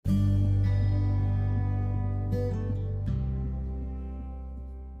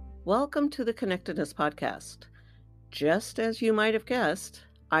Welcome to the Connectedness Podcast. Just as you might have guessed,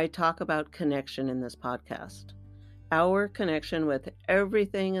 I talk about connection in this podcast. Our connection with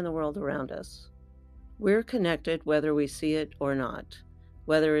everything in the world around us. We're connected whether we see it or not,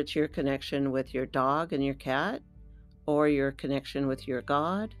 whether it's your connection with your dog and your cat, or your connection with your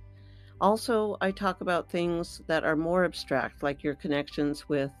God. Also, I talk about things that are more abstract, like your connections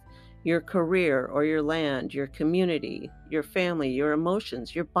with your career or your land, your community, your family, your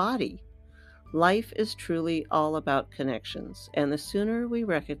emotions, your body. Life is truly all about connections, and the sooner we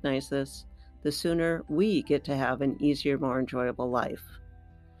recognize this, the sooner we get to have an easier, more enjoyable life.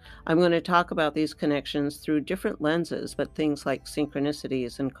 I'm going to talk about these connections through different lenses, but things like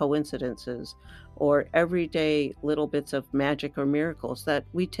synchronicities and coincidences, or everyday little bits of magic or miracles that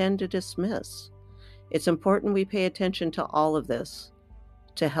we tend to dismiss. It's important we pay attention to all of this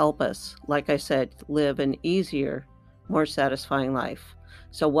to help us, like I said, live an easier, more satisfying life.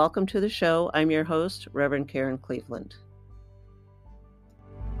 So welcome to the show. I'm your host, Reverend Karen Cleveland.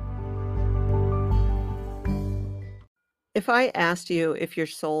 If I asked you if your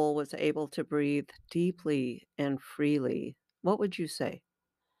soul was able to breathe deeply and freely, what would you say?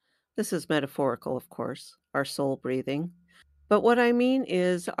 This is metaphorical, of course, our soul breathing. But what I mean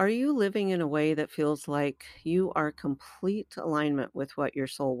is, are you living in a way that feels like you are complete alignment with what your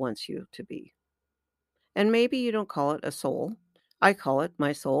soul wants you to be? And maybe you don't call it a soul. I call it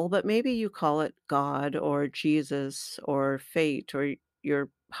my soul, but maybe you call it God or Jesus or fate or your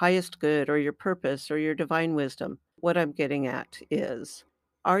highest good or your purpose or your divine wisdom. What I'm getting at is,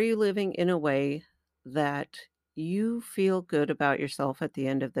 are you living in a way that you feel good about yourself at the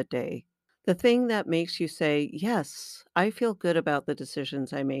end of the day? The thing that makes you say, yes, I feel good about the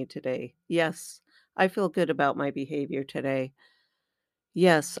decisions I made today. Yes, I feel good about my behavior today.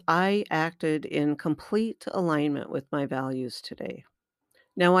 Yes, I acted in complete alignment with my values today.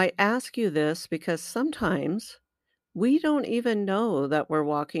 Now, I ask you this because sometimes we don't even know that we're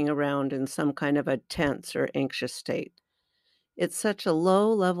walking around in some kind of a tense or anxious state. It's such a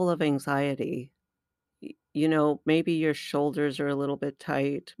low level of anxiety. Maybe your shoulders are a little bit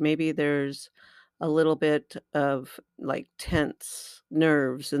tight. Maybe there's a little bit of like tense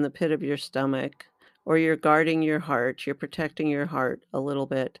nerves in the pit of your stomach, or you're guarding your heart, you're protecting your heart a little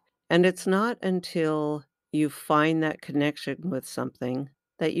bit. And it's not until you find that connection with something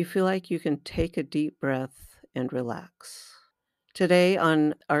that you feel like you can take a deep breath and relax. Today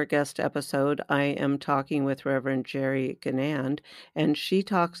on our guest episode, I am talking with Reverend Sherri Ginand, and she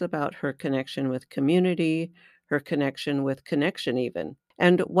talks about her connection with community, her connection with connection even,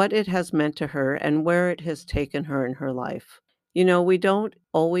 and what it has meant to her and where it has taken her in her life. We don't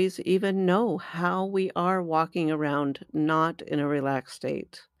always even know how we are walking around not in a relaxed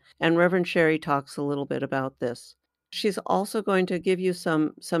state. And Reverend Sherri talks a little bit about this. She's also going to give you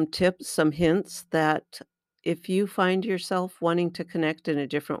some tips, some hints that if you find yourself wanting to connect in a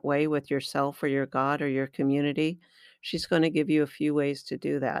different way with yourself or your God or your community, she's going to give you a few ways to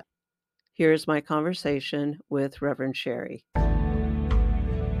do that. Here's my conversation with Reverend Sherri.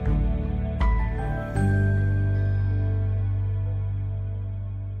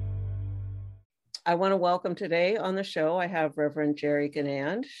 I want to welcome today on the show, I have Reverend Sherri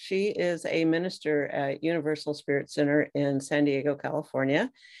Ginand. She is a minister at Universal Spirit Center in San Diego,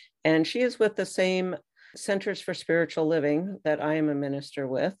 California, and she is with the same Centers for Spiritual Living that I am a minister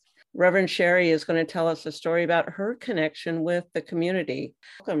with. Reverend Sherri is going to tell us a story about her connection with the community.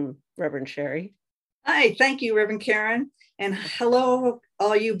 Welcome, Reverend Sherri. Hi, thank you, Reverend Karen. And hello,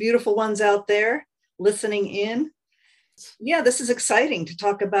 all you beautiful ones out there listening in. Yeah, this is exciting to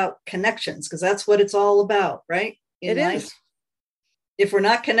talk about connections because that's what it's all about, right? In life. Is. If we're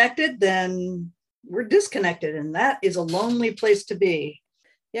not connected, then we're disconnected, and that is a lonely place to be.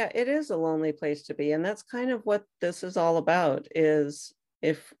 Yeah, it is a lonely place to be. And that's kind of what this is all about, is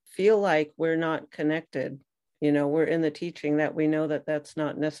if feel like we're not connected, we're in the teaching that we know that that's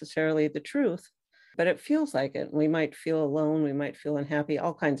not necessarily the truth, but it feels like it. We might feel alone. We might feel unhappy,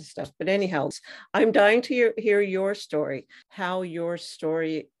 all kinds of stuff. But anyhow, I'm dying to hear your story, how your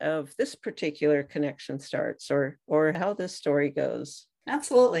story of this particular connection starts, or how this story goes.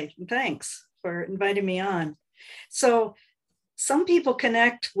 Absolutely. Thanks for inviting me on. So some people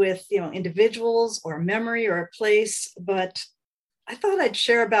connect with, individuals or a memory or a place, but I thought I'd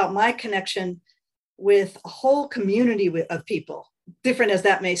share about my connection with a whole community of people, different as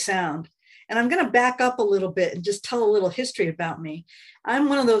that may sound. And I'm going to back up a little bit and just tell a little history about me. I'm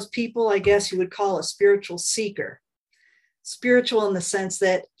one of those people, I guess you would call a spiritual seeker. Spiritual in the sense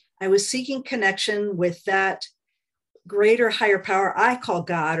that I was seeking connection with that greater, higher power I call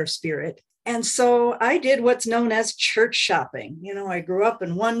God or spirit, And so I did what's known as church shopping. I grew up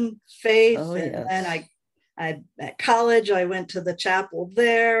in one faith, Oh, and then yes. I at college, I went to the chapel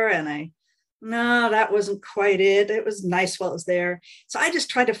there, and no, that wasn't quite it. It was nice while it was there. So I just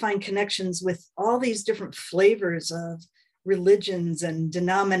tried to find connections with all these different flavors of religions and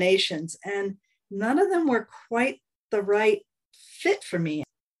denominations, and none of them were quite the right fit for me.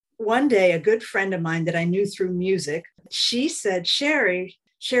 One day, a good friend of mine that I knew through music, she said, Sherri,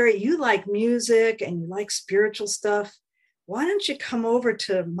 you like music and you like spiritual stuff. Why don't you come over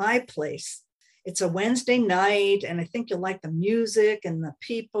to my place? It's a Wednesday night, and I think you'll like the music and the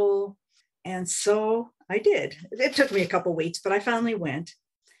people. And so I did. It took me a couple of weeks, but I finally went.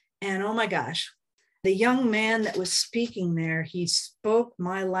 And oh my gosh, the young man that was speaking there, he spoke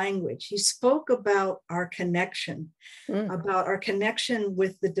my language. He spoke Mm, about our connection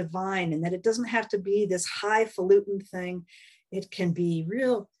with the divine, and that it doesn't have to be this highfalutin thing. It can be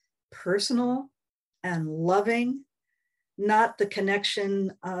real personal and loving, not the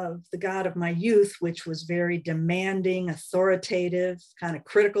connection of the God of my youth, which was very demanding, authoritative, kind of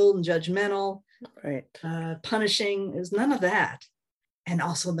critical and judgmental, right. punishing. It was none of that. And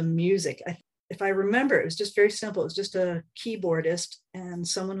also the music. If I remember, it was just very simple. It was just a keyboardist and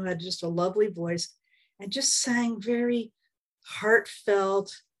someone who had just a lovely voice and just sang very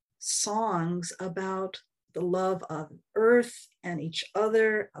heartfelt songs about the love of earth and each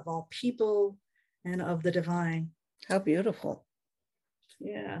other, of all people, and of the divine. How beautiful.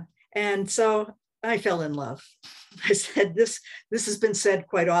 Yeah. And so I fell in love. I said, this has been said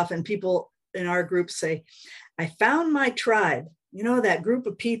quite often. People in our group say, I found my tribe, that group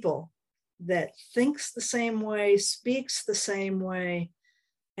of people that thinks the same way, speaks the same way,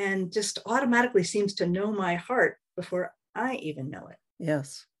 and just automatically seems to know my heart before I even know it.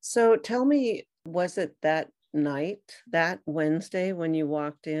 Yes. So tell me, was it that night, that Wednesday when you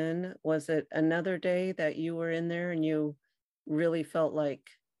walked in? Was it another day that you were in there and you really felt like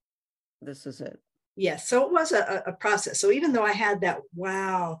this is it? Yes. So it was a process. So even though I had that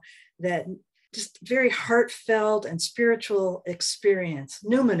wow, that just very heartfelt and spiritual experience,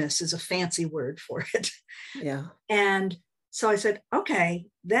 numinous is a fancy word for it. Yeah. And so I said, okay,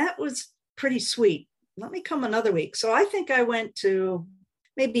 that was pretty sweet. Let me come another week. So I think I went to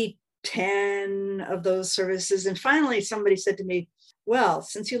maybe 10 of those services. And finally, somebody said to me, well,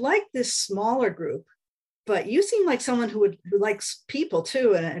 since you like this smaller group, but you seem like someone who likes people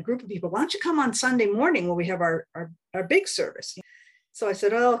too, and a group of people, why don't you come on Sunday morning when we have our big service? So I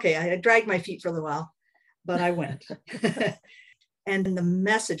said, oh, okay. I dragged my feet for a little while, but I went. And in the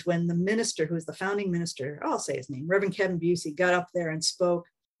message, when the minister, who was the founding minister, I'll say his name, Reverend Kevin Busey, got up there and spoke,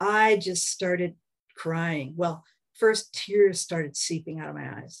 I just started crying. Well, first tears started seeping out of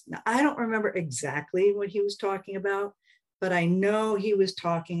my eyes. Now, I don't remember exactly what he was talking about, but I know he was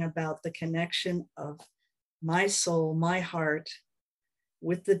talking about the connection of my soul, my heart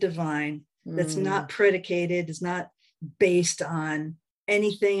with the divine, that's Mm, not predicated, is not based on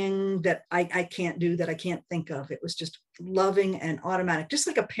anything that I can't do, that I can't think of. It was just loving and automatic, just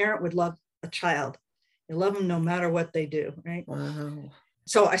like a parent would love a child. You love them no matter what they do, right? wow.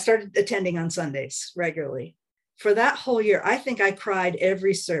 So I started attending on Sundays regularly. For that whole year, I think I cried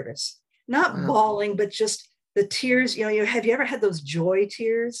every service, not Wow. bawling, but just the tears. Have you ever had those joy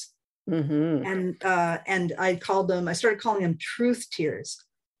tears? Hmm. And I started calling them truth tears.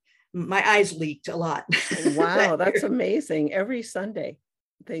 My eyes leaked a lot that Wow, that's year, amazing. Every Sunday.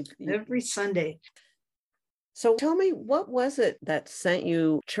 They every Sunday. So tell me, what was it that sent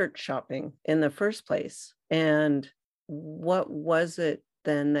you church shopping in the first place? And what was it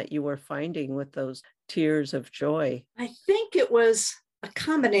then that you were finding with those tears of joy? I think it was a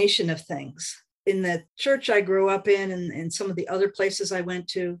combination of things. In the church I grew up in, and some of the other places I went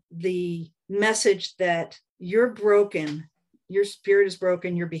to, the message that you're broken, your spirit is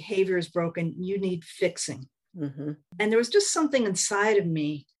broken, your behavior is broken, you need fixing. Hmm. And there was just something inside of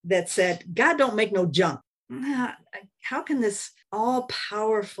me that said, God don't make no junk. How can this all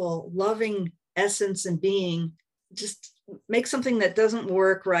powerful, loving essence and being just make something that doesn't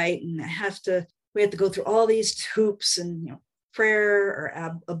work right? And we have to go through all these hoops and, prayer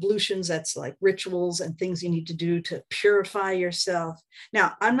or ablutions. That's like rituals and things you need to do to purify yourself.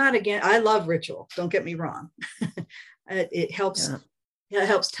 Now, I love ritual. Don't get me wrong. It helps. Yeah, It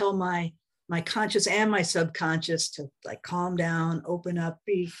helps tell my conscious and my subconscious to like calm down, open up,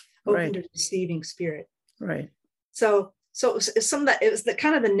 be open right, to receiving spirit. right. So some of that, it was the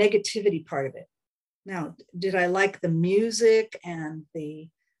kind of the negativity part of it. Now, did I like the music and the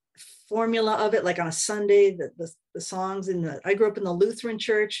formula of it? Like on a Sunday, the songs I grew up in the Lutheran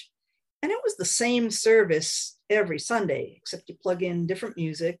church, and it was the same service every Sunday, except you plug in different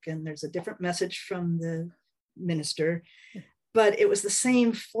music and there's a different message from the minister, but it was the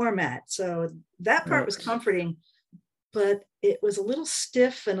same format. So that part was Right. comforting, but it was a little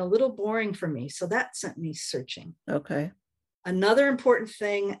stiff and a little boring for me. So that sent me searching. Okay. Another important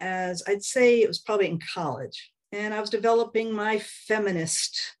thing, as I'd say it was probably in college, and I was developing my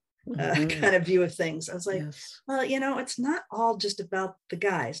feminist Hmm. kind of view of things. I was like, Yes. well, it's not all just about the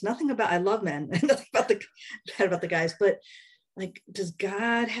guys. Nothing about, I love men, nothing about the bad about the guys, but like, does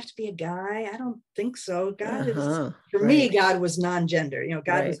God have to be a guy? I don't think so. God is, Uh-huh. for me, Right. God was non-gender.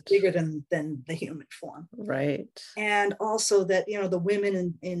 God was Right. bigger than the human form. Right. And also that, the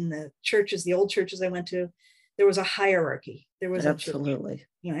women in the churches, the old churches I went to, there was a hierarchy. There wasn't just, Absolutely.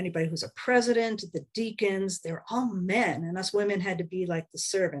 anybody who's a president, the deacons, they were all men, and us women had to be like the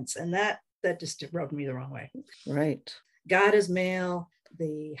servants. And that just rubbed me the wrong way. Right. God is male,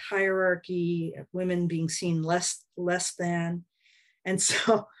 the hierarchy of women being seen less than. And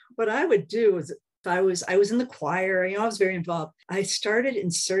so what I would do is, if I was in the choir, I was very involved. I started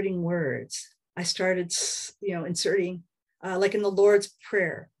inserting words. I started, inserting, like in the Lord's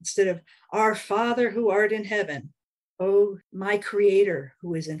Prayer, instead of "Our Father who art in heaven, oh my Creator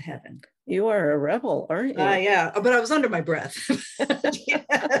who is in heaven." You are a rebel, aren't you? Yeah, but I was under my breath.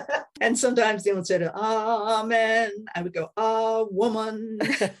 Yeah. And sometimes they would say, "Amen." I would go, "Ah, woman."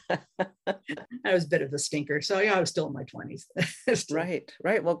 I was a bit of a stinker. So, I was still in my 20s. Still. Right.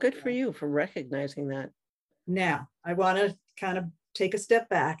 Right. Well, good for Yeah. you for recognizing that. Now, I want to kind of take a step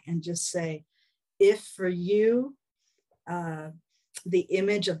back and just say, if for you, uh, the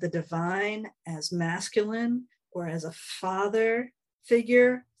image of the divine as masculine or as a father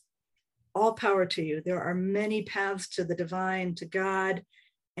figure, all power to you. There are many paths to the divine, to God,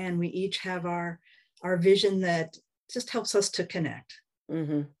 and we each have our vision that just helps us to connect.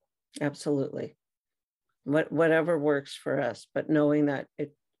 Hmm. Absolutely. Whatever works for us, but knowing that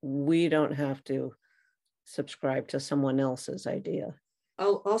we don't have to subscribe to someone else's idea.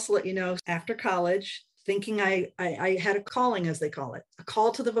 I'll also let you know, after college, thinking I had a calling, as they call it, a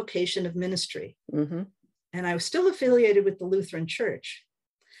call to the vocation of ministry. Hmm. And I was still affiliated with the Lutheran Church.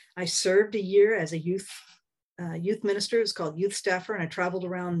 I served a year as a youth minister. It was called youth staffer, and I traveled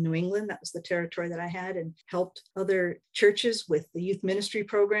around New England. That was the territory that I had, and helped other churches with the youth ministry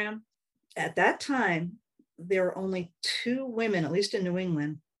program. At that time, there were only two women, at least in New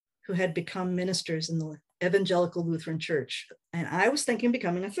England, who had become ministers in the Evangelical Lutheran Church. And I was thinking of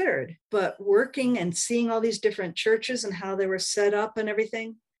becoming a third, but working and seeing all these different churches and how they were set up and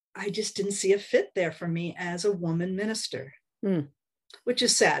everything, I just didn't see a fit there for me as a woman minister. Mm. Which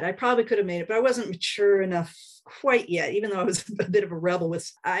is sad. I probably could have made it, but I wasn't mature enough quite yet, even though I was a bit of a rebel.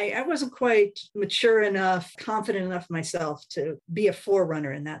 I wasn't quite mature enough, confident enough myself to be a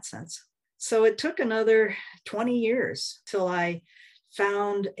forerunner in that sense. So it took another 20 years till I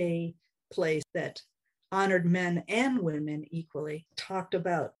found a place that honored men and women equally, talked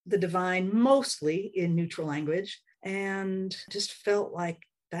about the divine mostly in neutral language, and just felt like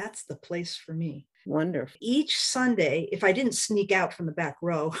that's the place for me. Wonderful. Each Sunday, if I didn't sneak out from the back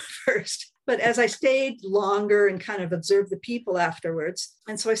row first, but as I stayed longer and kind of observed the people afterwards.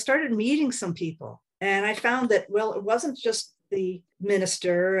 And so I started meeting some people, and I found that, well, it wasn't just the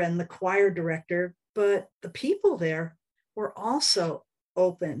minister and the choir director, but the people there were also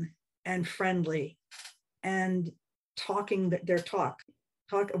open and friendly and talking their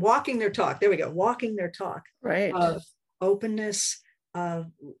walking their talk. There we go. Walking their talk Right. of openness, of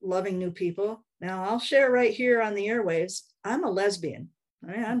loving new people. Now, I'll share right here on the airwaves, I'm a lesbian.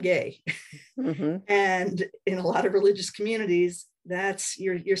 I'm gay. Hmm. And in a lot of religious communities, that's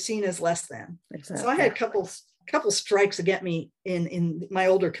you're seen as less than. So I had Exactly. a couple strikes against me in my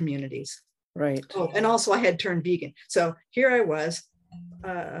older communities. Right. Oh, and also I had turned vegan. So here I was,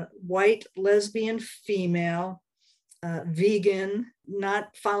 white lesbian female, vegan,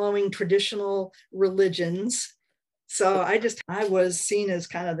 not following traditional religions. So I was seen as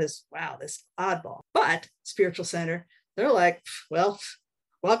kind of this oddball. But Spiritual Center, they're like, well,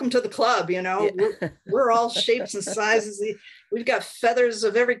 welcome to the club. Yeah. We're all shapes and sizes. We've got feathers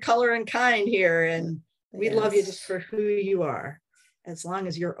of every color and kind here, and we love you just Yes. for who you are, as long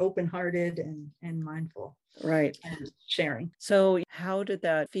as you're open-hearted and mindful Right. and sharing. So, how did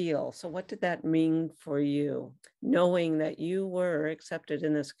that feel? So, what did that mean for you, knowing that you were accepted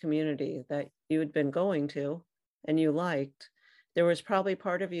in this community that you had been going to and you liked? There was probably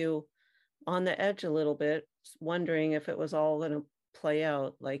part of you on the edge a little bit, wondering if it was all going to play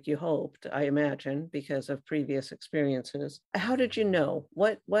out like you hoped, I imagine, because of previous experiences. How did you know?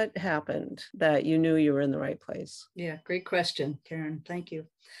 What happened that you knew you were in the right place? Yeah, great question, Karen. Thank you.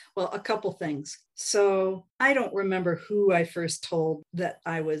 Well, a couple things. So I don't remember who I first told that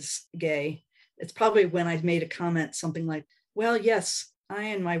I was gay. It's probably when I made a comment, something like, well, yes, I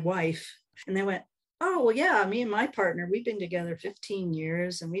and my wife. And they went, oh, well, yeah, me and my partner, we've been together 15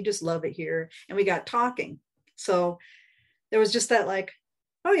 years and we just love it here. And we got talking. So there was just that, like,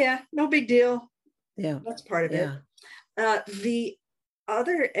 oh, yeah, no big deal. Yeah. That's part of it. Yeah. The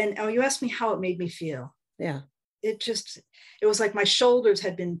other, and oh, you asked me how it made me feel. Yeah. It was like my shoulders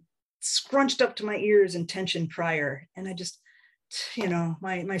had been scrunched up to my ears in tension prior. And I just,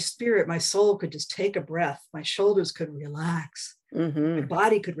 my spirit, my soul could just take a breath. My shoulders could relax. My Mm-hmm.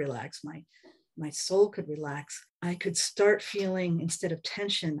 body could relax. My soul could relax. I could start feeling, instead of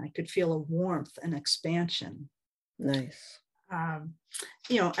tension, I could feel a warmth and expansion. Nice. Um,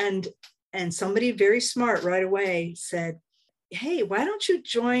 and somebody very smart right away said, hey, why don't you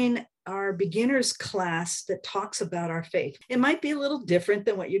join our beginners class that talks about our faith? It might be a little different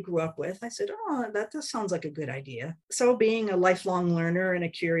than what you grew up with. I said, oh, that just sounds like a good idea. So being a lifelong learner and a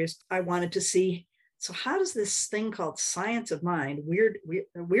curious, I wanted to see, so how does this thing called science of mind,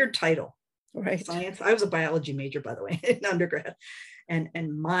 weird title, Right. science. I was a biology major, by the way, in undergrad. And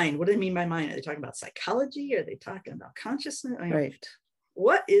mind, what do they mean by mind? Are they talking about psychology? Are they talking about consciousness? Right.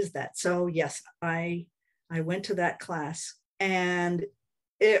 What is that? So yes, I went to that class, and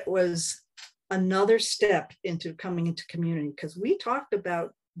it was another step into coming into community, because we talked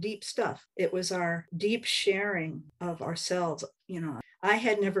about deep stuff. It was our deep sharing of ourselves. I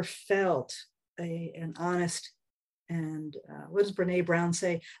had never felt an honest and what does Brene Brown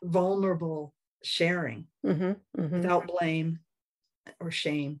say? Vulnerable sharing, Mm-hmm. Mm-hmm. without blame or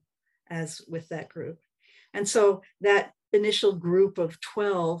shame, as with that group. And so that initial group of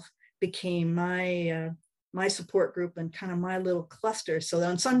 12 became my support group and kind of my little cluster. So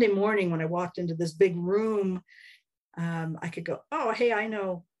on Sunday morning, when I walked into this big room, I could go, oh, hey, I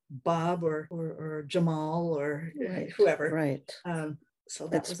know Bob or Jamal or Right. whoever. Right. So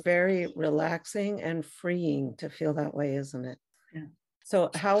that It's was, very relaxing and freeing to feel that way, isn't it? yeah. So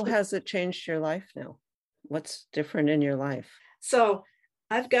how has it changed your life now? What's different in your life? So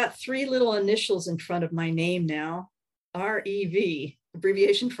I've got 3 little initials in front of my name now, REV,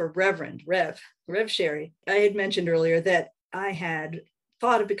 abbreviation for Reverend, Rev Sherri. I had mentioned earlier that I had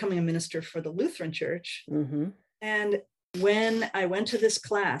thought of becoming a minister for the Lutheran Church. Mm-hmm. And when I went to this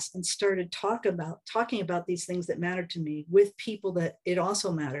class and started talking about these things that mattered to me with people that it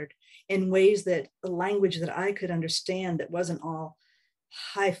also mattered, in ways that the language that I could understand, that wasn't all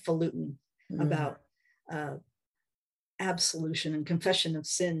highfalutin about absolution and confession of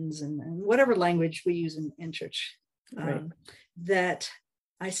sins and whatever language we use in church, Right. that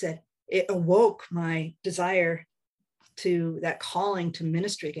I said, it awoke my desire to that calling to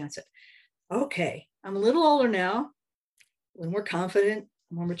ministry again. I said, okay, I'm a little older now, a little more confident,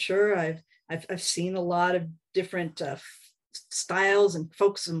 more mature. I've seen a lot of different styles and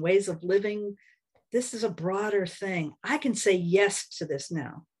folks and ways of living. This is a broader thing. I can say yes to this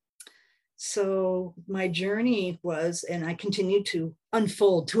now. So my journey was, and I continued to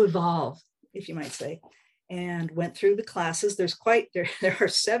unfold, to evolve, if you might say, and went through the classes. There are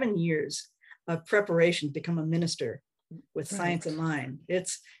 7 years of preparation to become a minister with science in mind.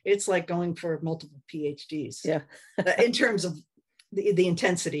 It's like going for multiple PhDs. Yeah. In terms of the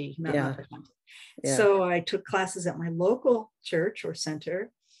intensity, not the content. Yeah. So I took classes at my local church or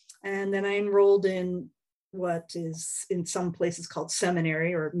center, and then I enrolled in what is in some places called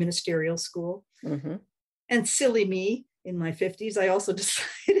seminary or ministerial school. Mm-hmm. And silly me, in my 50s, I also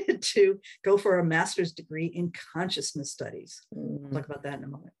decided to go for a master's degree in consciousness studies. Mm-hmm. I'll talk about that in a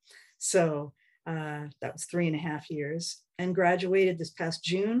moment. So that was 3.5 years, and graduated this past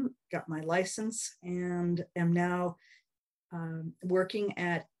June, got my license, and am now working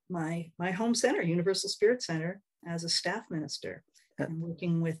at my home center, Universal Spirit Center, as a staff minister. I'm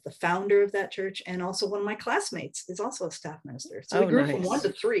working with the founder of that church, and also one of my classmates is also a staff minister. So we grew from 1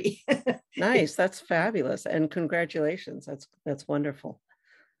 to 3. Nice. That's fabulous. And congratulations. That's wonderful.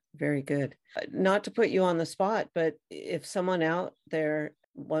 Very good. Not to put you on the spot, but if someone out there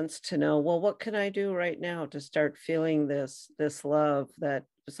wants to know, well, what can I do right now to start feeling this love, that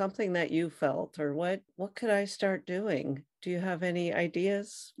something that you felt, or what could I start doing? Do you have any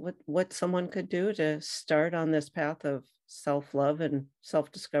ideas what someone could do to start on this path of self-love and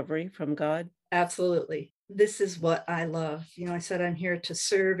self-discovery from God? Absolutely. This is what I love. I said I'm here to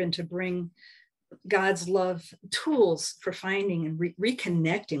serve and to bring God's love, tools for finding and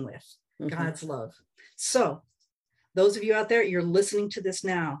reconnecting with God's love. So Those of you out there, you're listening to this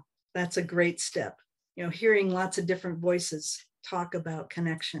now. That's a great step. Hearing lots of different voices talk about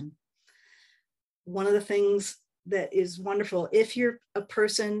connection. One of the things that is wonderful, if you're a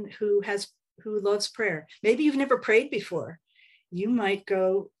person who loves prayer, maybe you've never prayed before, you might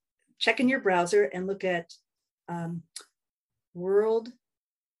go check in your browser and look at world.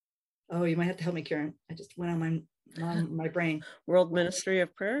 Oh, you might have to help me, Karen. I just went on my brain. World Ministry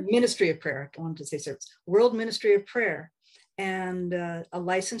of Prayer? Ministry of Prayer. I wanted to say service. World Ministry of Prayer. And a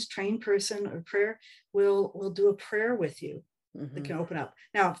licensed trained person of prayer will do a prayer with you that can open up.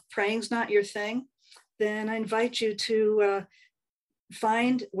 Now, if praying's not your thing, then I invite you to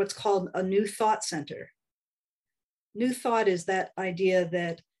find what's called a New Thought Center. New Thought is that idea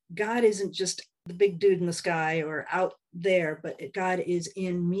that God isn't just the big dude in the sky or out there, but God is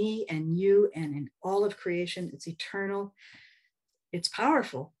in me and you and in all of creation. It's eternal. It's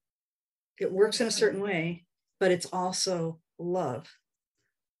powerful. It works in a certain way, but it's also love.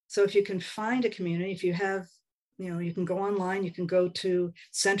 So if you can find a community, if you have, you can go online, you can go to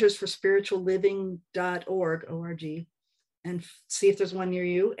centersforspiritualliving.org, and see if there's one near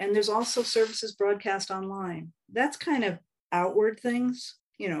you. And there's also services broadcast online. That's kind of outward things,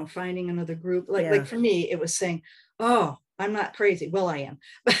 finding another group. Like for me, it was saying, oh, I'm not crazy. Well, I am.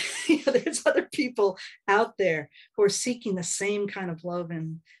 But there's other people out there who are seeking the same kind of love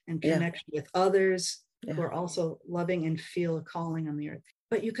and connection with others who are also loving and feel a calling on the earth.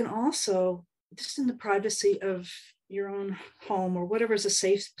 But you can also, just in the privacy of your own home or whatever is a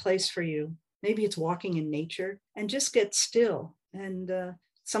safe place for you, maybe it's walking in nature, and just get still. And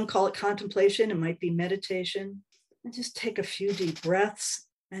some call it contemplation. It might be meditation. And just take a few deep breaths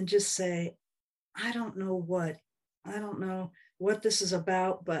and just say, I don't know what this is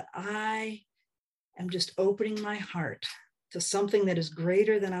about, but I am just opening my heart to something that is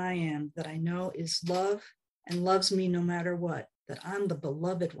greater than I am, that I know is love and loves me no matter what, that I'm the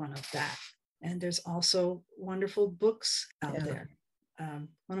beloved one of that. And there's also wonderful books out there.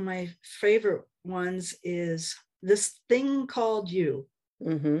 One of my favorite ones is This Thing Called You.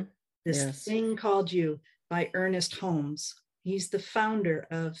 This Thing Called You by Ernest Holmes. He's the founder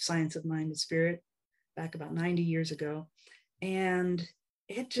of Science of Mind and Spirit back about 90 years ago. And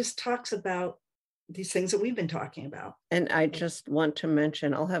it just talks about these things that we've been talking about. And I just want to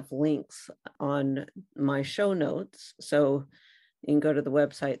mention, I'll have links on my show notes. So you can go to the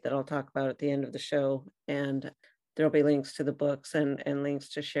website that I'll talk about at the end of the show, and there'll be links to the books and links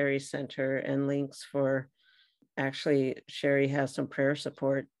to Sherri's center, and links for, actually, Sherri has some prayer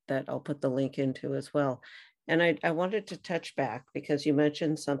support that I'll put the link into as well. And I wanted to touch back because you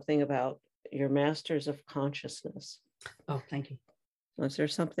mentioned something about your Masters of Consciousness. Oh, thank you. Was there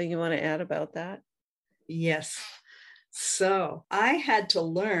something you want to add about that? Yes. So I had to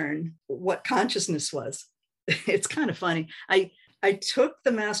learn what consciousness was. It's kind of funny. I took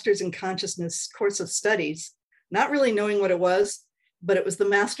the Masters in Consciousness course of studies, not really knowing what it was, but it was the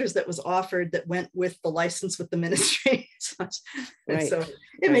Masters that was offered that went with the license with the ministry. So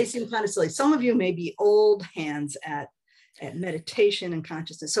it may seem kind of silly. Some of you may be old hands at meditation and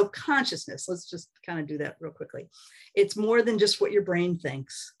consciousness. So consciousness, let's just kind of do that real quickly. It's more than just what your brain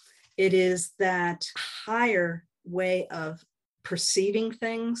thinks. It is that higher way of perceiving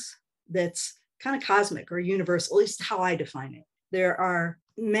things that's kind of cosmic or universal, at least how I define it. There are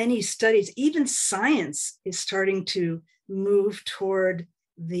many studies, even science is starting to move toward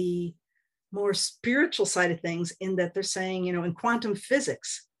the more spiritual side of things, in that they're saying, in quantum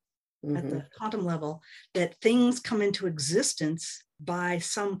physics, at the quantum level, that things come into existence by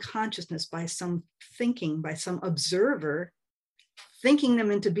some consciousness, by some thinking, by some observer thinking them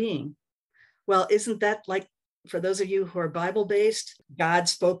into being. Well, isn't that like, for those of you who are Bible-based, God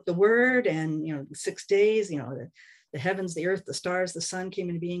spoke the word, and 6 days, the heavens, the earth, the stars, the sun came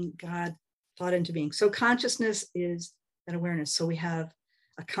into being, God thought into being. So consciousness is that awareness. So we have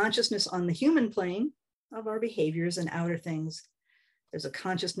a consciousness on the human plane of our behaviors and outer things. There's a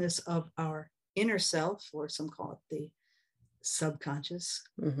consciousness of our inner self, or some call it the subconscious.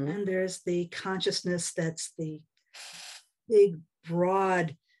 And there's the consciousness that's the big,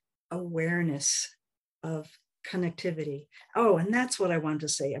 broad awareness of connectivity. Oh, and that's what I wanted to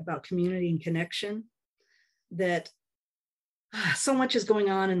say about community and connection, that so much is going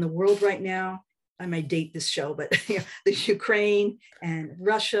on in the world right now. I might date this show, but the Ukraine and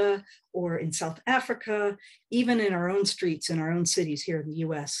Russia, or in South Africa, even in our own streets, in our own cities here in the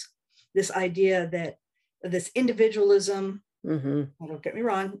US, this idea that this individualism, don't get me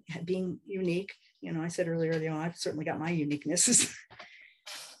wrong, being unique, I said earlier, I've certainly got my uniquenesses,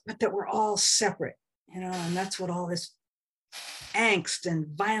 but that we're all separate, and that's what all this angst and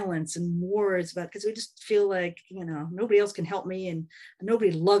violence and wars, but because we just feel like, nobody else can help me and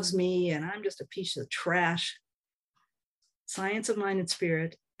nobody loves me and I'm just a piece of trash. Science of mind and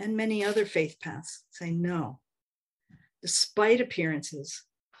spirit and many other faith paths say no. Despite appearances,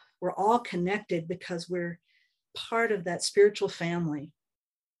 we're all connected because we're part of that spiritual family.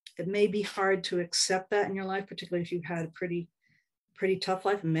 It may be hard to accept that in your life, particularly if you've had a pretty tough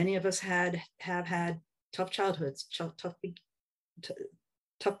life. Many of us have had tough childhoods,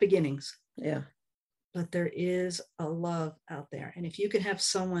 tough beginnings. Yeah. But there is a love out there. And if you can have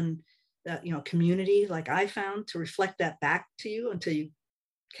someone that, community like I found to reflect that back to you until you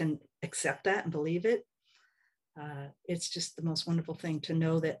can accept that and believe it, it's just the most wonderful thing to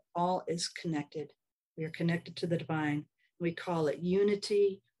know that all is connected. We are connected to the divine. We call it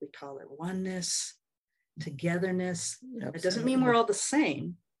unity. We call it oneness, togetherness. Absolutely. It doesn't mean we're all the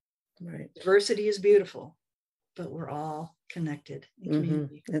same. Right. Diversity is beautiful, but we're all connected in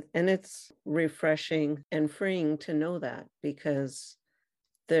community. And it's refreshing and freeing to know that, because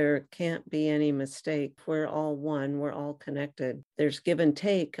there can't be any mistake. We're all one. We're all connected. There's give and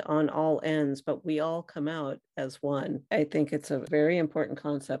take on all ends, but we all come out as one. I think it's a very important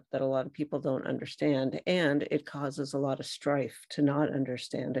concept that a lot of people don't understand, and it causes a lot of strife to not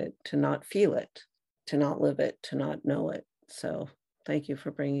understand it, to not feel it, to not live it, to not know it. So thank you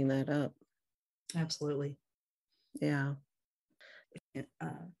for bringing that up. Absolutely. Yeah.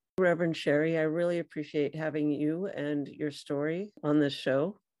 Reverend Sherri, I really appreciate having you and your story on this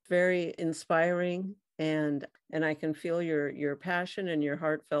show. Very inspiring, and I can feel your passion and your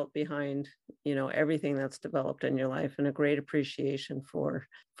heartfelt behind, everything that's developed in your life, and a great appreciation for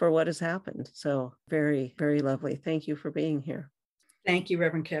what has happened. So very, very lovely. Thank you for being here. Thank you,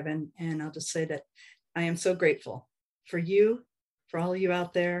 Reverend Kevin. And I'll just say that I am so grateful for you, for all of you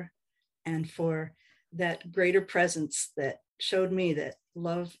out there, and for that greater presence that showed me that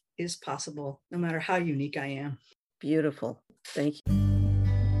love is possible, no matter how unique I am. Beautiful. Thank you.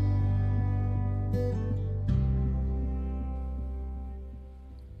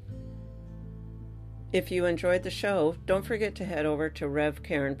 If you enjoyed the show, don't forget to head over to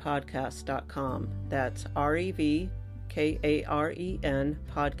revkarenpodcast.com. That's REVKAREN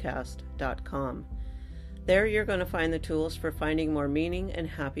podcast.com. There you're going to find the tools for finding more meaning and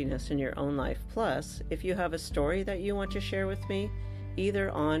happiness in your own life. Plus, if you have a story that you want to share with me,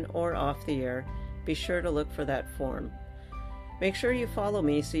 either on or off the air, be sure to look for that form. Make sure you follow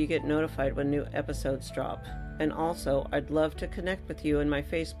me so you get notified when new episodes drop. And also, I'd love to connect with you in my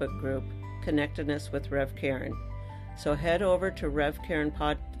Facebook group, Connectedness with Rev Karen. So head over to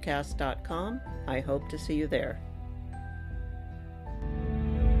revkarenpodcast.com. I hope to see you there.